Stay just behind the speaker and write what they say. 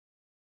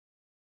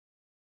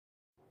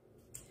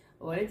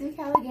What it do,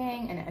 Cali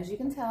Gang? And as you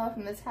can tell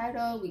from the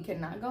title, we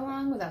cannot go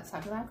on without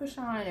talking about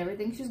Chrisean and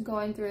everything she's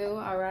going through,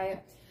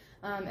 alright?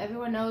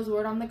 Everyone knows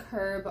word on the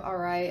curb,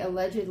 alright?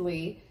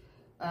 Allegedly,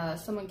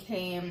 someone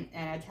came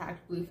and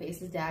attacked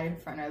Blueface's dad in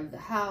front of the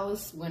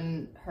house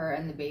when her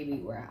and the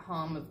baby were at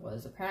home. It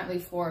was apparently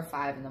 4 or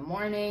 5 in the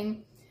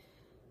morning.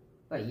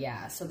 But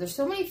yeah, so there's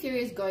so many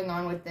theories going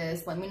on with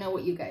this. Let me know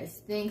what you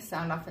guys think.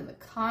 Sound off in the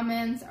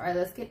comments. Alright,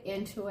 let's get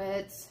into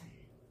it.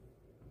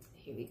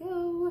 Here we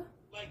go.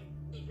 Like,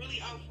 it was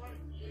really out front.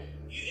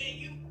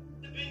 You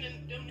have been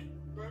in them,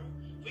 bro.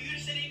 For you to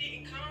say they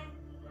didn't come,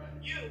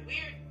 you're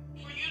weird.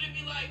 For you to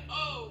be like,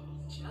 oh.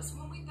 Just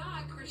when we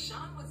thought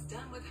Chrisean was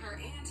done with her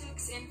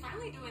antics and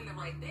finally doing the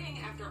right thing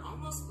after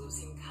almost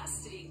losing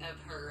custody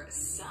of her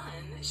son,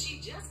 she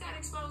just got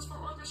exposed for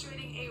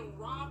orchestrating a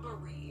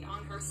robbery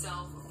on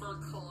herself for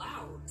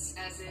clout.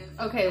 As if...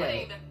 Okay,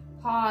 wait.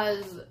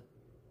 Pause.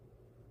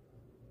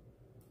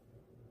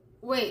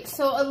 Wait,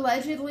 so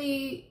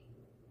allegedly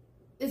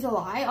is a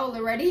lie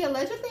already?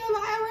 Allegedly a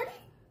lie already?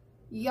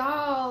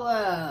 Y'all,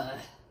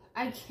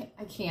 I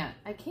can't.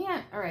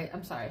 All right,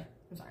 I'm sorry.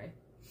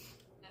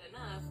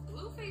 Enough,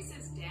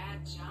 Blueface's dad,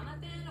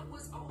 Jonathan,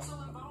 was also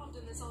involved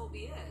in this whole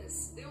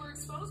BS. They were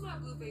exposed by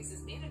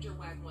Blueface's manager,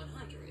 Wack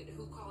 100,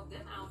 who called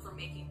them out for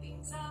making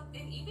things up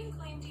and even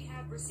claimed he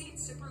had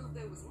receipts to prove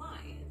they was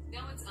lying.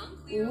 Now, it's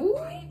unclear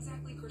why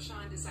exactly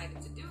Chrisean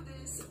decided to do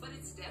this, but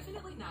it's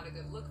definitely not a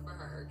good look for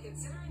her,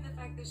 considering the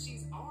fact that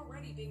she's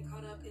already been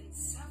caught up in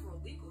several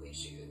legal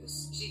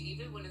issues. She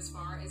even went as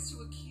far as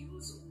to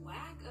accuse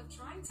Wack of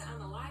trying to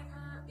unalive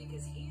her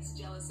because he's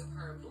jealous of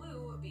her and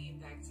Blue being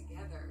back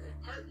together.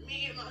 Hurt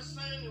me and my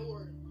son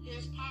or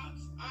his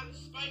pops out of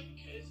spite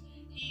because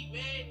he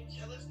mad and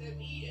jealous that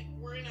me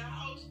and we're in a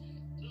house.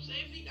 So say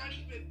if he not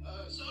even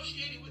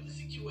associated with the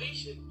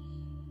situation,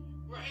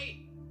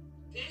 right?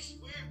 This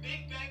weird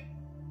big back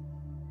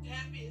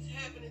happy is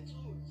happening to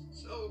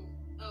us. So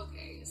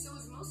okay, so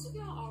as most of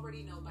y'all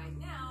already know by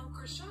now,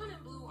 Chrisean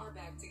and Blue are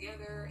back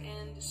together,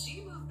 and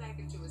she moved back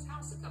into his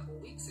house a couple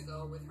weeks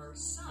ago with her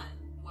son,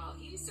 while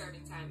he's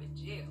serving time in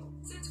jail.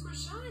 Since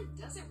Chrisean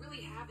doesn't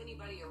really have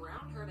anybody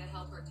around her to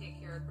help her take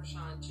care of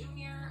Chrisean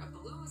Jr.,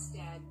 Blue's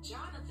dad,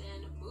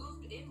 Jonathan,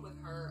 moved in with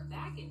her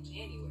back in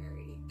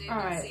January.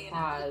 Alright,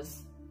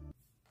 pause.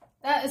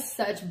 That is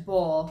such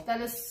bull.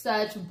 That is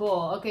such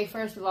bull. Okay,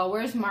 first of all,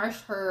 where's Marsh,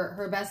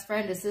 her best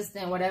friend,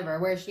 assistant, whatever?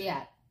 Where's she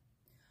at?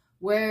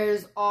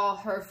 Where's all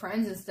her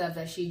friends and stuff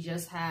that she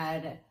just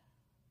had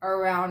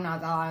around not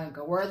that long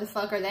ago? Where the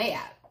fuck are they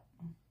at?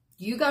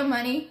 You got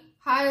money?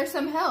 Hire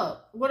some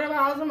help. What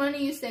about all the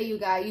money you say you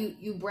got?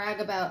 You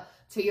brag about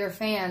to your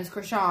fans,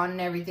 Chrisean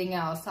and everything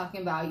else,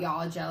 talking about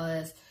y'all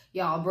jealous,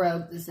 y'all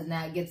broke, this and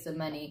that, get some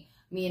money.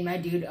 Me and my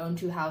dude own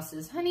 2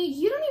 houses. Honey,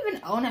 you don't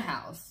even own a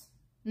house.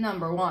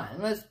 Number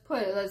 1. Let's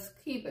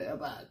keep it a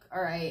buck.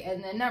 All right.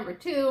 And then number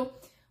 2,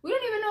 we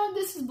don't even know if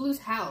this is Blue's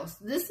house.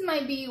 This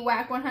might be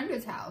Wack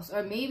 100's house.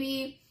 Or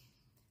maybe,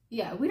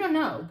 yeah, we don't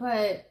know.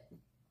 But,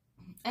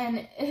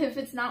 and if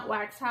it's not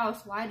Wack's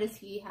house, why does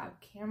he have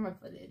camera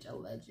footage,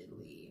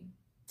 allegedly?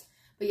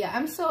 But yeah,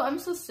 I'm so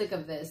sick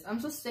of this. I'm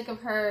so sick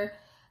of her.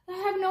 I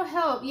have no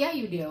help. Yeah,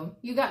 you do.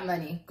 You got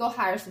money. Go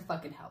hire some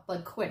fucking help.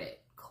 Like, quit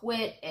it.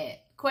 Quit it.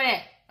 Quit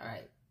it. All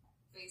right.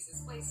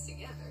 Faces placed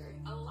together.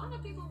 A lot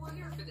of people were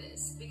here for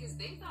this because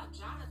they thought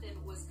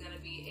Jonathan was going to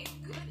be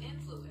a good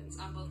influence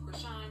on both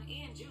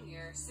Chrisean and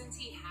Junior, since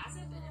he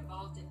hasn't been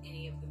involved in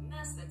any of the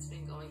mess that's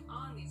been going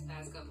on these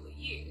past couple of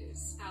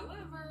years.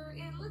 However,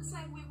 it looks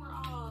like we were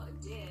all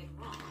dead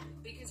wrong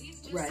because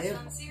he's just as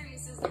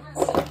unserious as the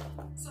rest of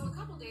them. So a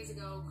couple days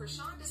ago,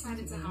 Chrisean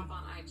decided to hop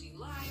on IG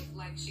Live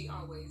like she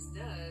always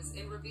does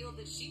and revealed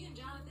that she and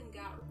Jonathan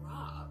got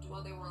robbed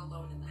while they were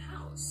alone in the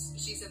house.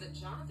 She said that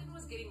Jonathan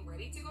was getting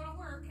ready to go to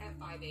work at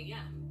 5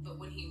 a.m. But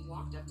when he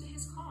walked up to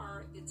his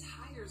car, the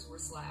tires were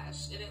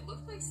slashed and it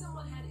looked like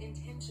someone had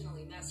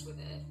intentionally messed with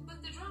it.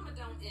 But the drama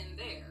don't end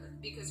there,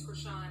 because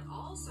Chrisean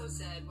also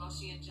said while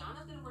she and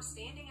Jonathan were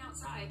standing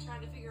outside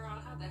trying to figure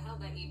out how the hell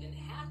that even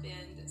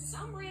happened,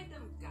 some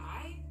random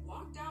guy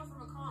walked out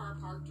from a car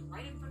parked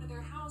right in front of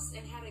their house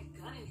and had a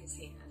gun in his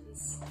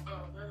hands.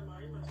 oh, never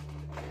mind. You must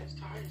want to get his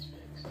tires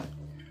fixed.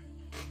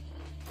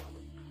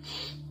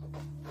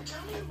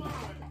 Tell me why.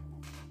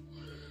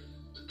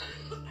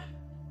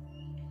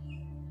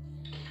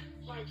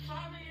 Like 5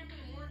 a.m.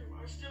 in the morning,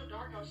 while it's still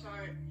dark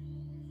outside.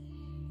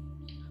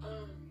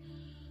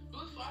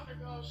 Blue's father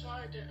go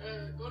outside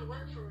to go to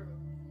work for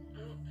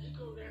real. He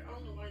go there. I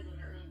don't know why he go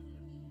there early.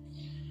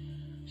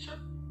 So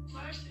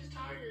flashed his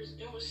tires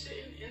and was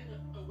sitting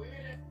in a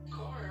weird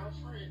car out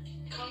front.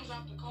 Comes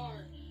out the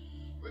car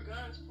with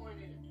guns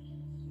pointed.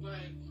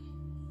 Like,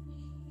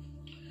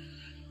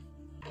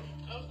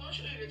 I was gonna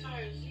show you the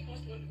tires. He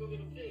must want to go get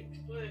them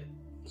fixed, but.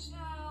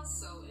 Child,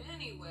 so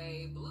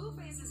anyway,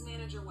 Blueface's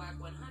manager Wack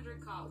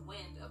 100 caught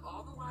wind of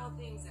all the wild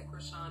things that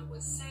Chrisean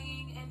was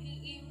saying, and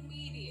he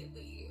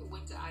immediately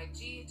went to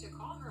IG to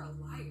call her a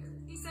liar.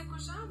 He said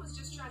Chrisean was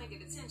just trying to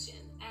get attention,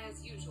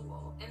 as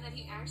usual, and that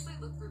he actually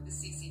looked through the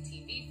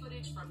CCTV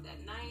footage from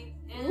that night,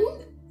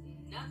 and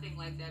nothing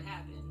like that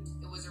happened.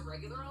 It was a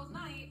regular old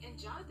night, and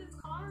Jonathan's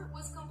car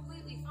was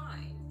completely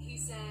fine. He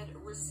said,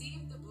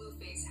 received the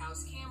Blueface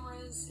house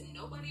cameras,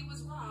 nobody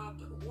was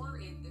robbed or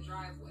in the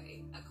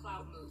driveway. A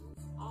clout move,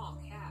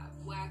 all cap.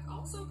 Wack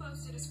also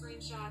posted a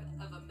screenshot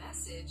of a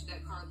message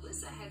that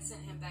Carlissa had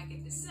sent him back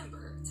in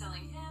December,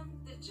 telling him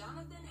that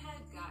Jonathan had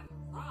gotten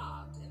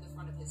robbed in the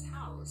front of his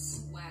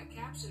house. Wack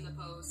captioned the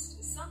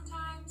post,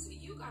 sometimes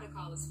you gotta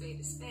call a spade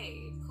a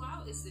spade.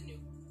 Clout is the new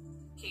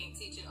can't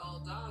teach an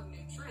old dog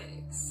new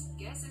tricks.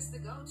 Guess it's the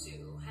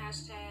go-to.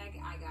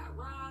 Hashtag I got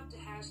robbed.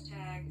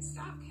 Hashtag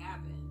stop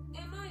capping.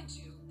 And mind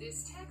you,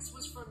 this text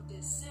was from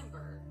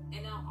December,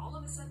 and now all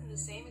of a sudden the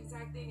same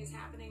exact thing is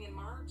happening in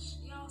March?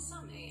 Y'all,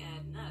 something ain't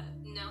adding up.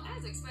 Now,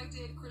 as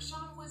expected,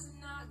 Chrisean was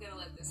not gonna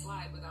let this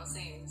slide without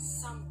saying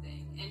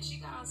something, and she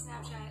got on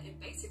Snapchat and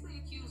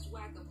basically accused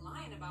Wack of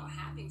lying about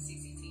having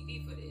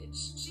CCTV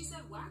footage. She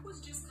said Wack was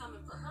just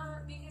coming for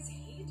her because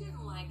he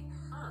didn't like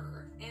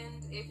her,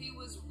 and if he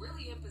was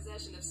really in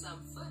possession of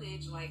some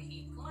footage like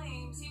he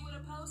claims, he would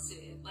have posted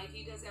it like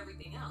he does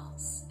everything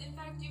else. In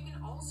fact, you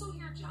can also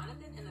hear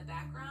Jonathan in the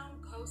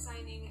background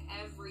co-signing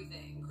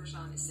everything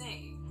Chrisean is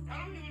saying. I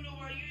don't even know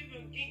why you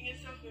even getting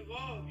yourself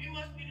involved. You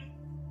must be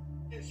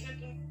the that sent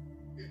them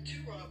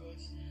to rob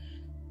us.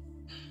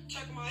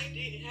 Check them out, it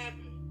didn't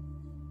happen.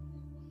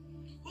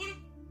 Who the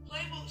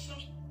play with some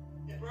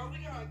shit, bro? We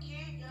got a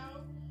kid,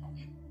 y'all.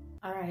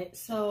 All right,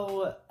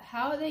 so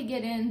how they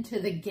get into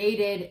the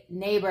gated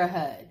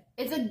neighborhood?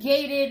 It's a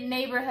gated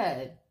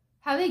neighborhood.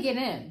 How they get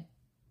in?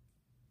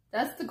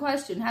 That's the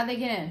question. How they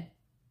get in?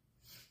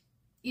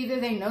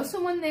 Either they know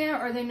someone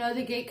there or they know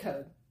the gate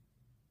code.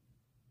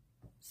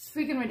 It's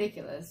freaking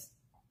ridiculous.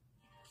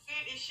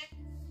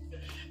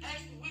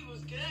 Actually, we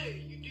was good.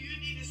 Do you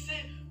need to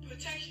send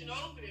protection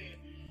over there?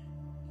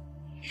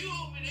 You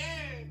over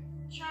there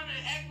trying to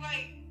act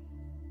like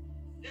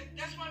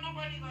that's why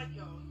nobody like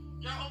y'all.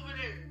 Y'all over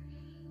there.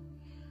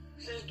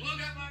 Since Blue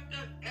got locked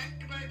up,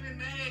 everybody been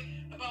mad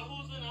about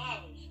who's in the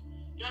house.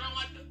 Y'all don't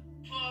like the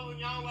club and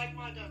y'all don't like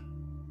my gun.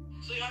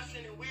 So y'all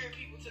sending weird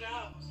people to the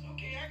house.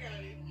 Okay, I got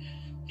it.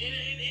 And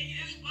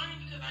it's funny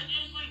because I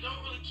usually don't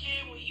really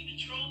care when he be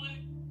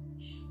trolling.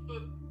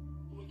 But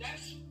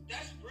that's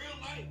real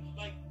life.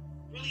 Like,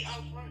 really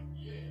out front.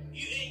 Yeah.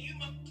 You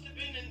must have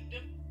been in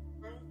them,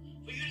 bro.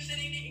 For you to say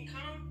they didn't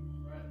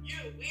come, right.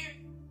 You're weird.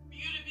 For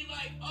you to be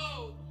like,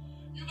 oh,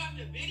 you got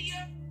the video?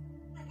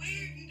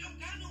 Weird, you don't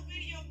got no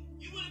video.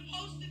 You would have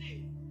posted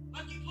it.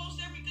 Like you post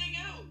everything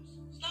else.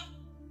 Stop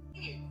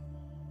it.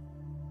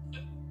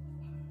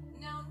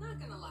 Now, I'm not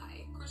gonna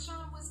lie,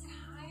 Chrisean was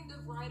kind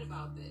of right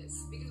about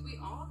this because we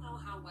all know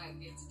how Wack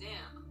gets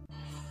down.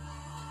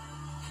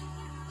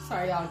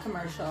 Sorry, y'all,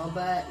 commercial,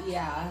 but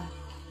yeah.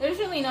 There's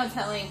really no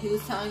telling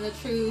who's telling the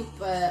truth,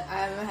 but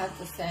I would have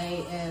to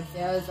say if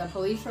there was a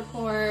police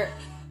report,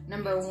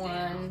 number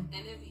one.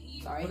 And if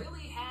he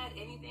really had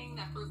anything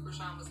that proved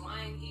Chrisean was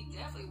lying, he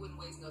definitely wouldn't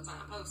waste no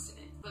time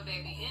posting it. But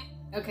baby,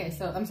 okay,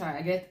 so I'm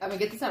sorry. I'm gonna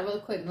get this out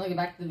really quick and then I'll get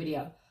back to the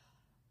video.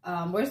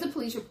 Where's the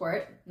police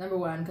report? Number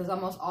one, because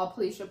almost all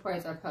police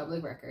reports are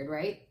public record,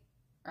 right?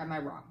 Or am I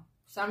wrong?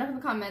 Sound off in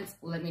the comments.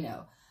 Let me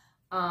know.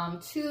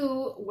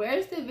 Two,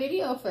 where's the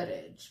video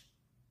footage?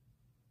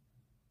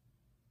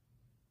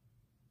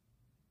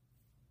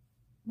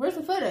 Where's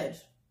the footage?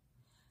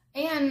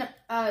 And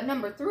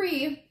number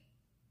three,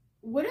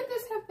 wouldn't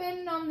this have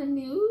been on the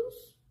news?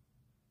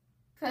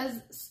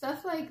 Because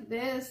stuff like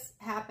this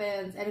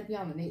happens and it'd be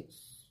on the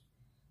news.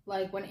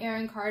 Like when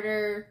Aaron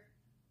Carter,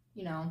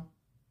 you know,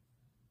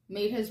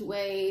 made his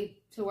way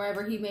to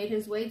wherever he made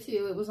his way to,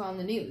 it was on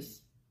the news.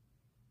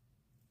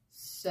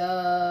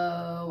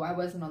 So I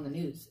wasn't on the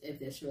news if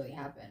this really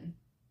happened.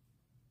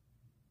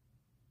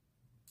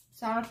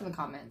 Sound off in the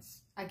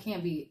comments. I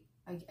can't be,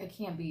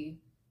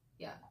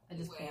 yeah, I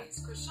just can't.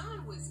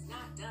 Chrisean was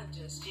not done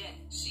just yet.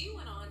 She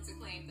went on to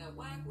claim that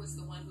Wack was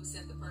the one who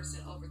sent the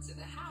person over to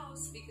the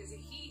house because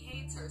he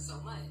hates her so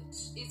much.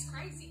 It's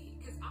crazy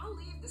because I'll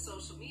leave the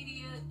social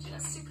media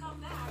just to come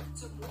back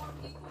to more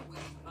people with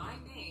my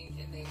name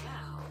in their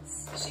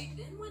mouths. She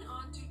then went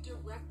on to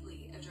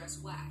directly address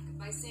Wack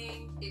by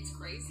saying it's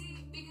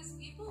crazy because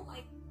people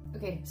like...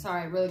 Okay,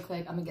 sorry, really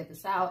quick, I'm gonna get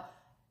this out.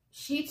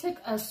 She took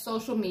a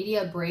social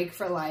media break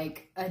for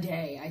like a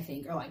day, I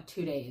think, or like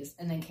 2 days,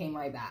 and then came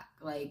right back.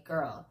 Like,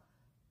 girl,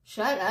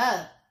 shut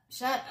up.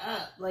 Shut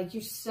up. Like,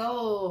 you're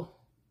so,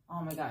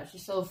 oh my gosh,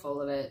 she's so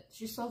full of it.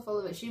 She's so full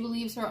of it. She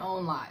believes her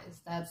own lies.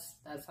 That's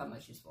how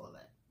much she's full of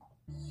it.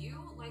 You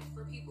like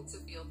for people to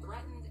feel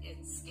threatened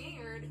and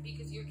scared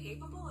because you're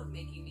capable of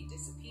making me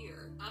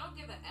disappear. I don't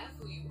give a F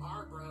who you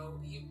are, bro.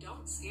 You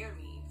don't scare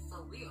me.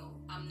 For real.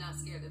 I'm not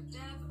scared of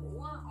death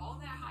or all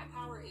that high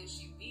power ish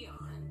you be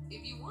on.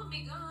 If you want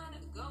me gone,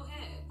 go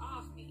ahead.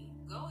 Off me.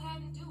 Go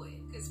ahead and do it.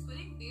 Because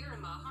putting fear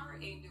in my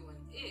heart ain't doing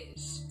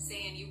ish.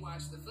 Saying you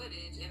watch the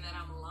footage and that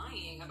I'm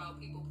lying about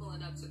people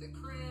pulling up to the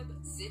crib,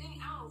 sitting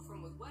out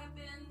from with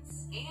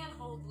weapons, and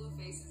hold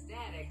Blueface's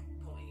dad at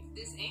point.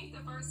 This ain't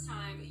the first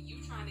time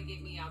you trying to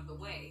get me out the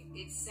way.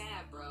 It's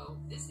sad, bro.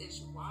 This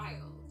is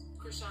wild.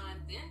 Chrisean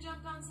then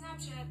jumped on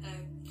Snapchat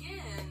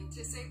again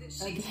to say that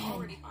she's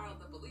already filed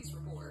the police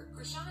report.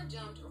 Chrisean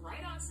jumped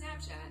right on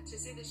Snapchat to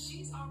say that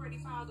she's already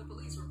filed a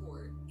police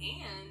report.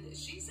 And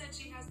she said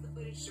she has the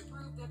footage to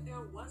prove that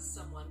there was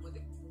someone with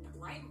a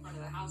right in front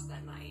of the house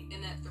that night,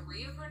 and that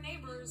 3 of her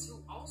neighbors who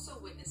also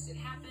witnessed it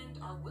happened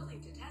are willing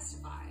to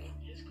testify.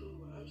 It's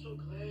cool. I'm so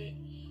glad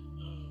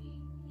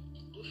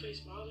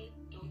Blueface father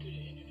don't do the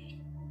internet.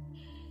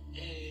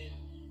 And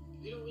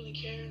we don't really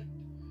care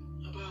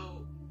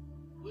about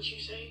what you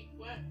say,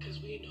 Wack, because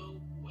we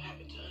know what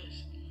happened to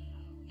us.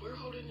 We're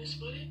holding this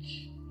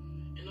footage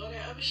and all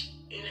that other shit,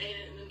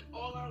 and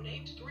all our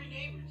neighbors, 3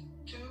 neighbors,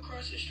 2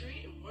 across the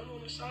street and 1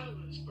 on the side of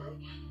us, bro.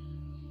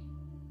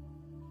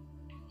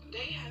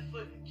 They have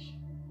footage.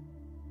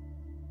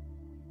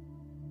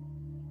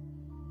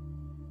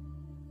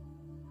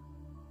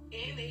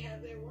 And they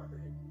have their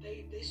word.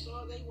 They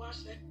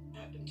watched that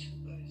happen to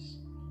us.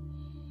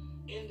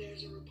 And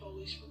there's a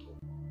police report.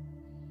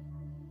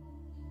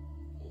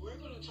 Well, we're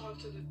gonna talk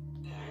to that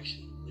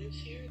actually lives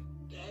here,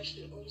 that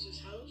actually owns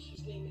this house.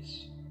 His name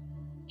is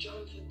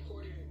Jonathan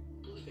Porter,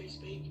 Blueface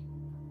baby.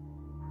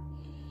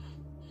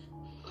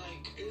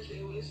 Like,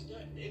 it's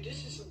not,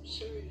 this is some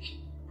serious shit,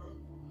 bro.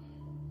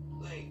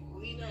 Like,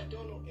 we not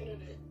doing no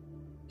internet.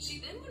 She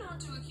then went on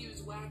to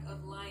accuse Wack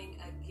of lying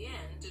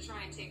again to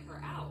try and take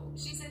her out.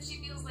 She said she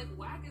feels like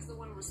Wack is the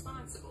one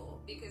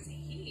responsible because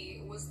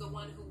he was the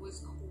one who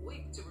was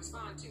quick to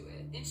respond to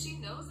it. And she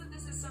knows that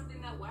this is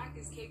something that Wack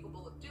is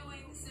capable of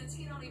doing since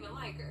he don't even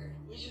like her.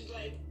 We just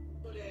like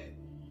for that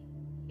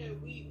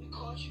we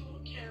caught you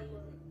on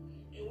camera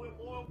and we're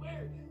more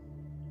aware now.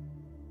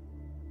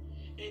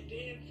 And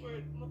then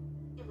for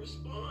to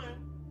respond,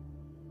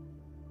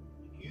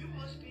 you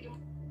must be the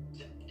one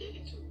that did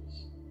it to us.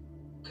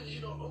 Because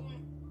you don't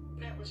own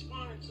that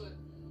responding to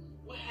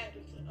what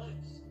happened to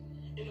us.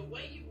 And the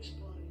way you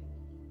responded,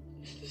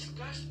 it's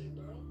disgusting,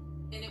 bro.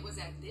 And it was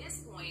at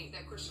this point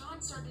that Chrisean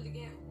started to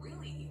get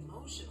really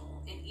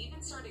emotional and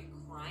even started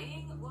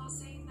crying while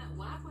saying that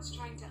Wack was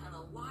trying to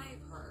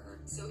unalive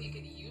her so he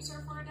could use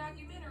her for a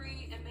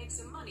documentary and make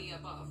some money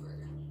up off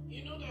her.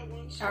 You know that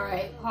one story?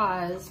 Alright,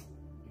 pause.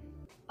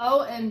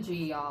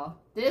 OMG, y'all.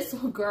 This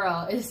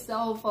girl is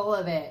so full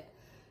of it.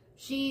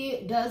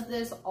 She does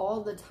this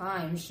all the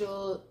time.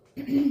 She'll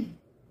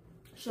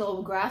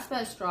grasp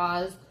at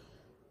straws,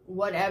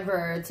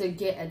 whatever, to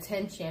get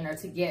attention or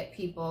to get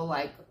people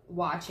like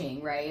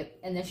watching, right?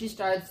 And then she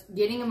starts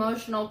getting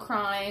emotional,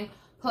 crying,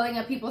 pulling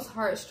at people's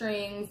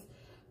heartstrings,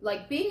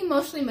 like being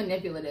emotionally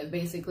manipulative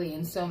basically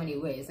in so many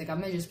ways. Like,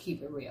 I'm gonna just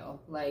keep it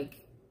real.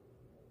 Like,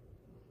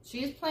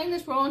 she's playing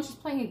this role and she's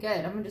playing it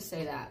good. I'm gonna just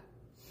say that.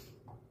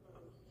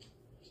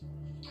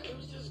 It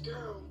was this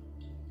girl.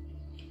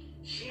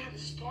 She had a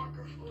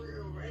stalker for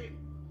real, right?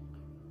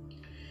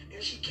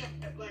 And she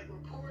kept like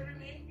reporting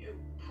it and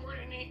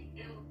reporting it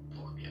and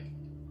reporting it.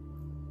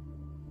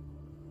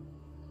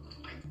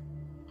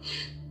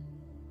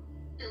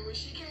 And when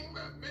she came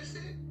up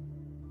missing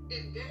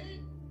and dead,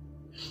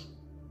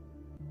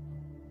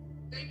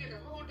 they did a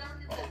whole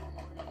documentary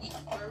on it.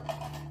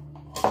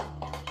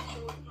 So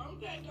if I'm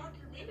that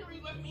documentary,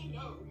 let me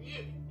know,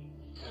 yeah.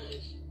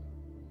 Because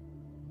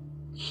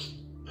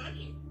I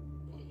mean,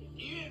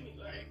 you hear me,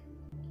 like,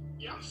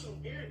 y'all so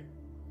weird.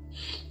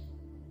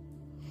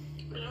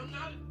 But I'm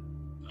not,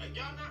 like,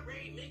 y'all not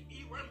ready to make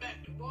me run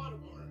back to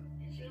Baltimore.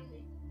 You feel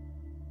me?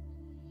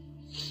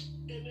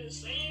 And then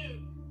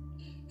saying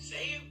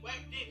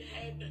Wack didn't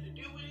have nothing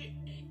to do with it,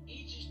 and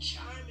he just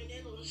chiming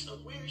in on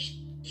some weird shit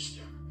just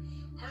to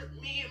hurt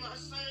me and my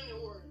son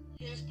or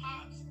his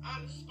pops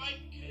out of spite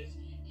because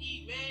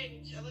he mad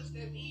and jealous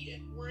that me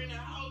and we're in a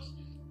house.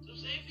 So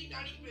say if he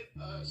not even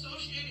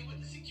associated with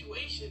the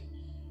situation,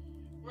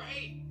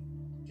 right?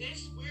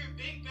 This weird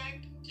big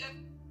bag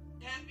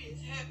happy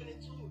is happening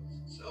to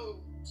us.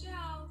 So,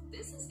 child,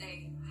 this is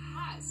a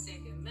hot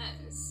stinking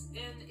mess,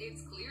 and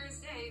it's clear as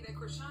day that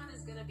Chrisean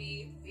is gonna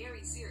be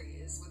very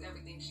serious with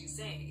everything she's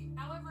saying.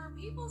 However,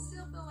 people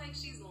still feel like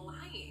she's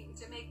lying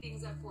to make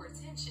things up for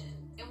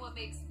attention. And what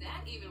makes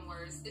that even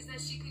worse is that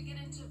she could get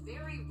into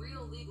very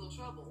real legal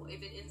trouble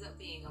if it ends up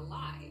being a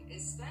lie,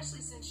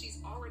 especially since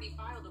she's already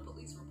filed a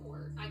police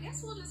report. I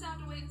guess we'll just have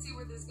to wait and see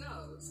where this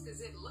goes,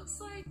 because it looks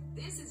like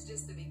this is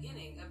just the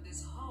beginning of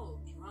this whole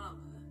drama.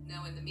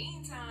 Now, in the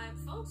meantime,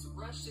 folks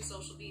rush to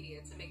social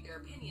media to make their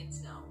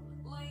opinions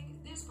known.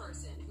 Like this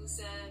person who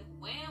said,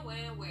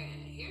 "Wham,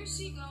 here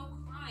she go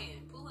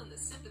crying, pulling the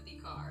sympathy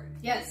card."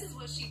 Yes. This is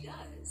what she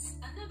does.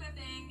 Another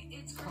thing,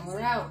 it's Call crazy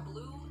her how out.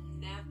 Blue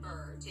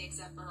never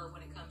takes up for her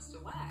when it comes to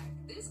Wack.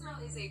 This girl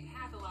is a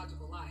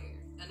pathological liar.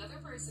 Another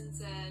person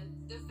said,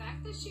 the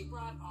fact that she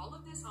brought all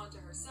of this onto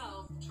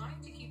herself, trying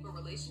to keep a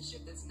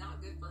relationship that's not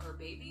good for her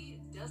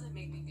baby, doesn't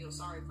make me feel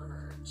sorry for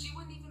her. She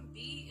wouldn't even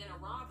be in a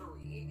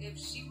robbery if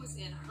she was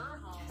in her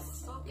home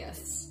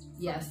focused for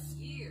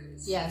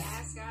years. Yes. She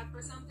asked God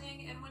for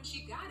something, and when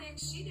she got it,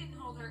 she didn't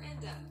hold her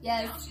end up.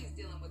 Yes. Now she's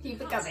dealing with Keep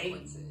the it coming.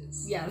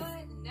 consequences. Yes.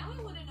 But now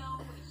I want to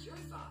know your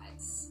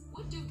thoughts.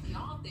 What do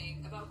y'all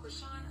think about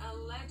Chrisean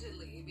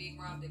allegedly being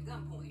robbed at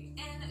gunpoint?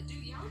 And do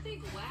y'all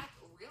think Wack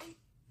really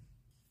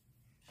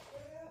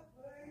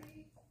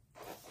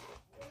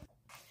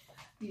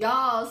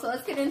Y'all, so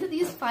let's get into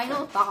these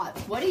final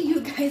thoughts. What do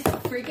you guys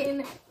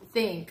freaking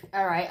think?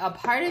 All right, a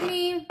part of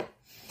me,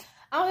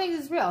 I don't think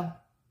this is real.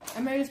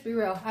 I'm gonna just be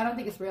real. I don't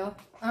think it's real.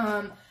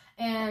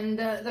 And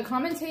the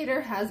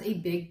commentator has a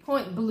big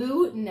point.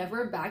 Blue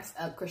never backs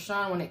up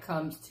Chrisean when it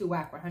comes to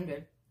Wack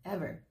 100,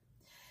 ever.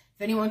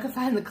 If anyone can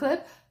find the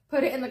clip,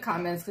 put it in the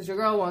comments because your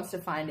girl wants to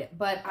find it.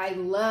 But I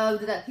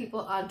loved that people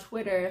on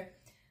Twitter,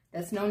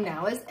 that's known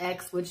now as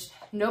X, which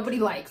nobody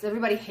likes.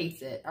 Everybody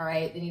hates it, all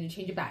right? They need to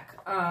change it back.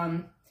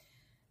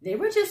 They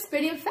were just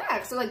spitting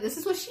facts. So, like, this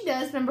is what she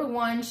does. Number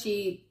one,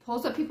 she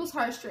pulls up people's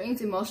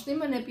heartstrings, emotionally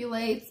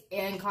manipulates,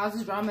 and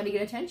causes drama to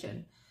get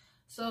attention.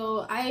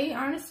 So, I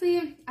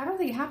honestly, I don't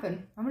think it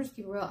happened. I'm gonna just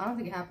keep it real. I don't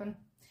think it happened.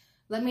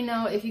 Let me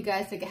know if you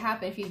guys think it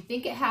happened. If you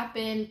think it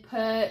happened,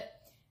 put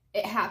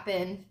it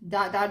happened, ...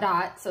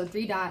 So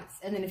 3 dots.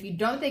 And then if you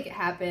don't think it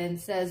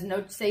happened,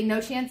 say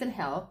no chance in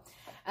hell.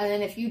 And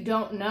then if you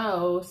don't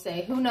know,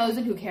 say who knows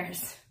and who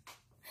cares.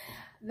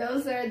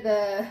 Those are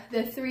the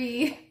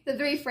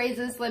three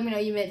phrases. Let me know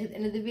you made it to the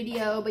end of the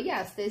video. But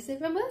yeah, stay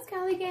safe and blessed,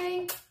 Cali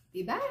gang.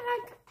 Be back.